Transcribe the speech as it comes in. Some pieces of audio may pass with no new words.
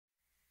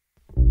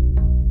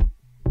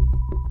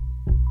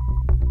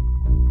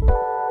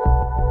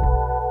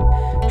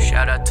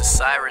to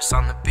Cyrus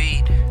on the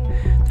beat.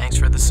 Thanks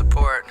for the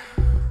support.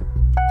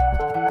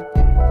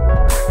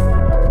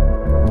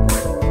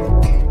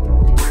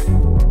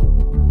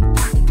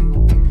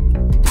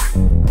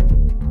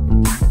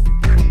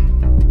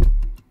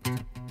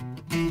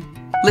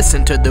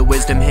 Listen to the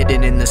wisdom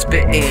hidden in the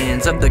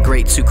spit-ins of the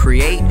greats who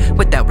create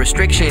without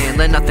restriction.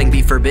 Let nothing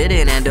be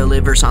forbidden and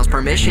deliver songs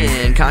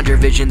permission. Conjure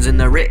visions in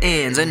the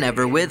writtens and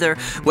never wither.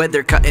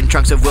 Whether cutting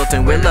trunks of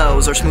wilting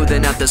willows or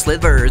smoothing out the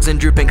slivers and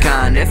drooping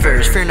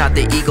conifers. Fear not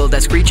the eagle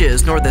that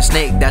screeches, nor the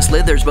snake that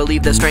slithers.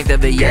 Believe the strength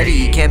of a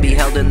yeti can be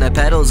held in the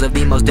petals of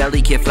the most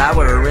delicate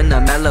flower in the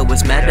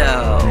mellowest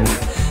meadow.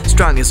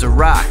 Strong as a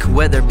rock,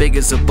 whether big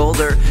as a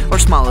boulder or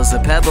small as a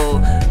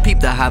pebble. Peep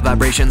the high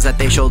vibrations that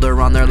they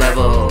shoulder on their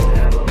level.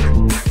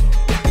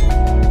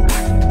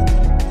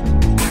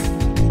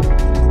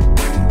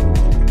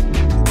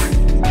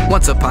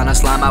 Once upon a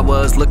slime I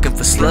was looking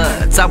for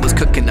sluts. I was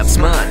cooking up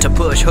smut to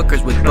push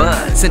hookers with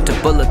butts into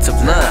bullets of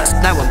lust.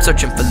 Now I'm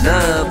searching for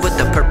love with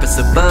the purpose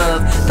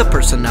above the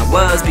person I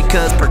was,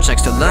 because perched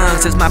next to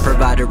lungs is my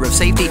provider of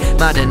safety,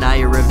 my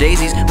denier of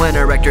daisies. When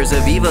erectors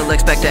of evil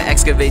expect to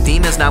excavate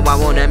demons, now I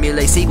won't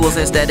emulate sequels,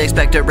 instead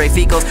expect to rate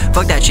fecals.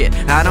 Fuck that shit,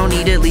 I don't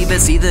need it, leave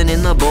it seething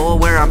in the bowl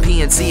where I'm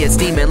PNC. It's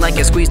steaming like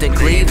it's squeezed in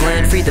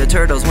Cleveland. Free the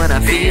turtles when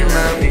I feel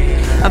them.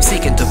 I'm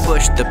seeking to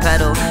push the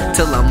pedal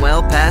till I'm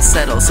well past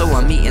settled, so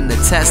I'm meeting the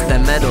test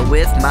that metal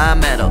with my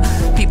metal.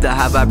 Peep the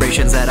high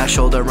vibrations that I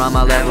shoulder on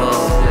my level.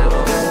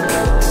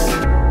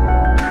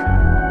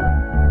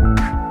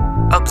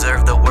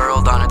 Observe the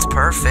world on its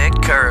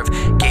perfect curve.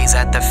 Gaze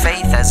at the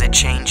faith as it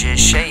changes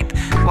shape.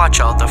 Watch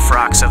all the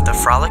frocks of the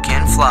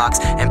frolicking flocks,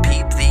 and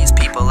peep these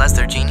people as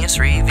their genius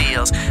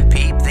reveals.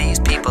 Peep these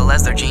people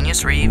as their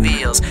genius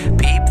reveals.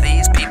 Peep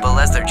these people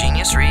as their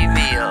genius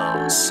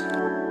reveals.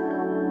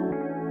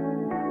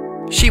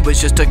 She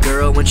was just a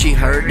girl when she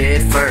heard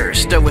it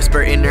first. A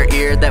whisper in her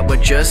ear that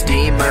would just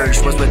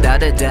emerge was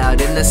without a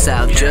doubt in the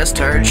South just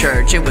her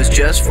church. It was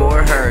just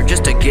for her,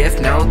 just a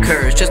gift, no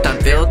curse, just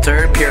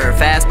unfiltered, pure,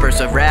 fast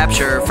burst of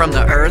rapture from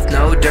the earth,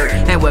 no dirt.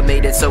 And what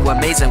made it so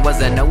amazing was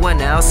that no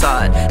one else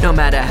saw it. No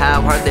matter how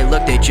hard they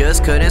looked, they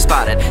just couldn't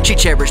spot it. She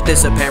cherished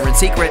this apparent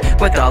secret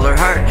with all her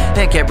heart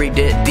and carried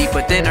it deep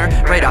within her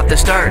right off the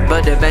start.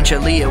 But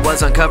eventually it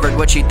was uncovered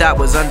what she thought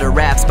was under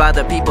wraps by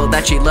the people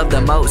that she loved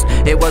the most.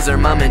 It was her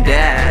mom and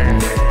dad.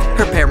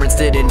 Her parents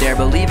didn't dare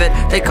believe it,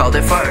 they called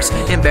it farce.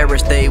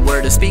 Embarrassed they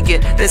were to speak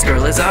it, this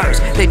girl is ours.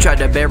 They tried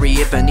to bury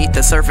it beneath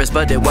the surface,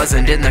 but it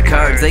wasn't in the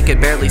cards. They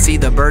could barely see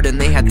the burden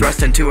they had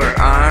thrust into her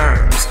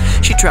arms.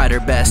 She tried her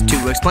best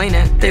to explain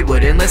it, they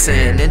wouldn't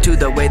listen. Into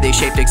the way they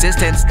shaped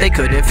existence, they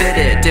couldn't fit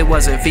it. It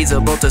wasn't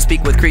feasible to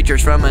speak with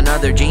creatures from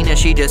another genus.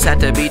 She just had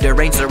to be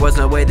deranged, there was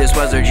no way this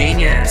was her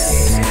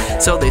genius.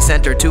 So they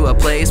sent her to a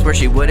place where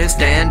she wouldn't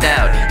stand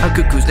out. A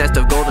cuckoo's nest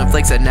of golden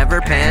flakes that never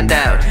panned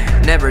out.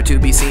 Never to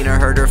be seen or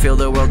heard or feel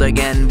the world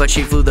again. But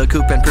she flew the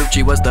coop and proved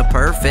she was the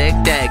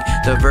perfect egg.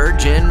 The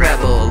virgin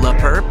rebel, a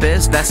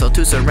purpose vessel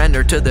to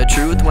surrender to the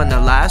truth when the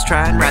lies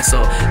try and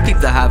wrestle. Keep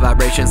the high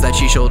vibrations that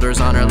she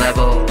shoulders on her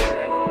level.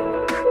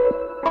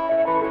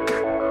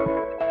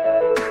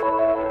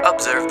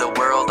 Observe the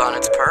world on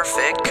its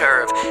perfect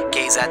curve.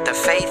 Gaze at the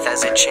faith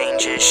as it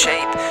changes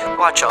shape.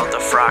 Watch all the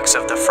frocks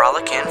of the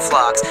frolicking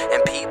flocks,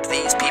 and peep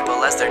these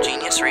people as their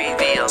genius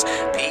reveals.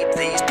 Peep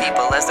these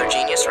people as their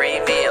genius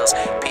reveals.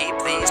 Peep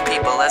these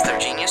people as their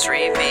genius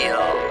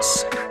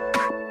reveals.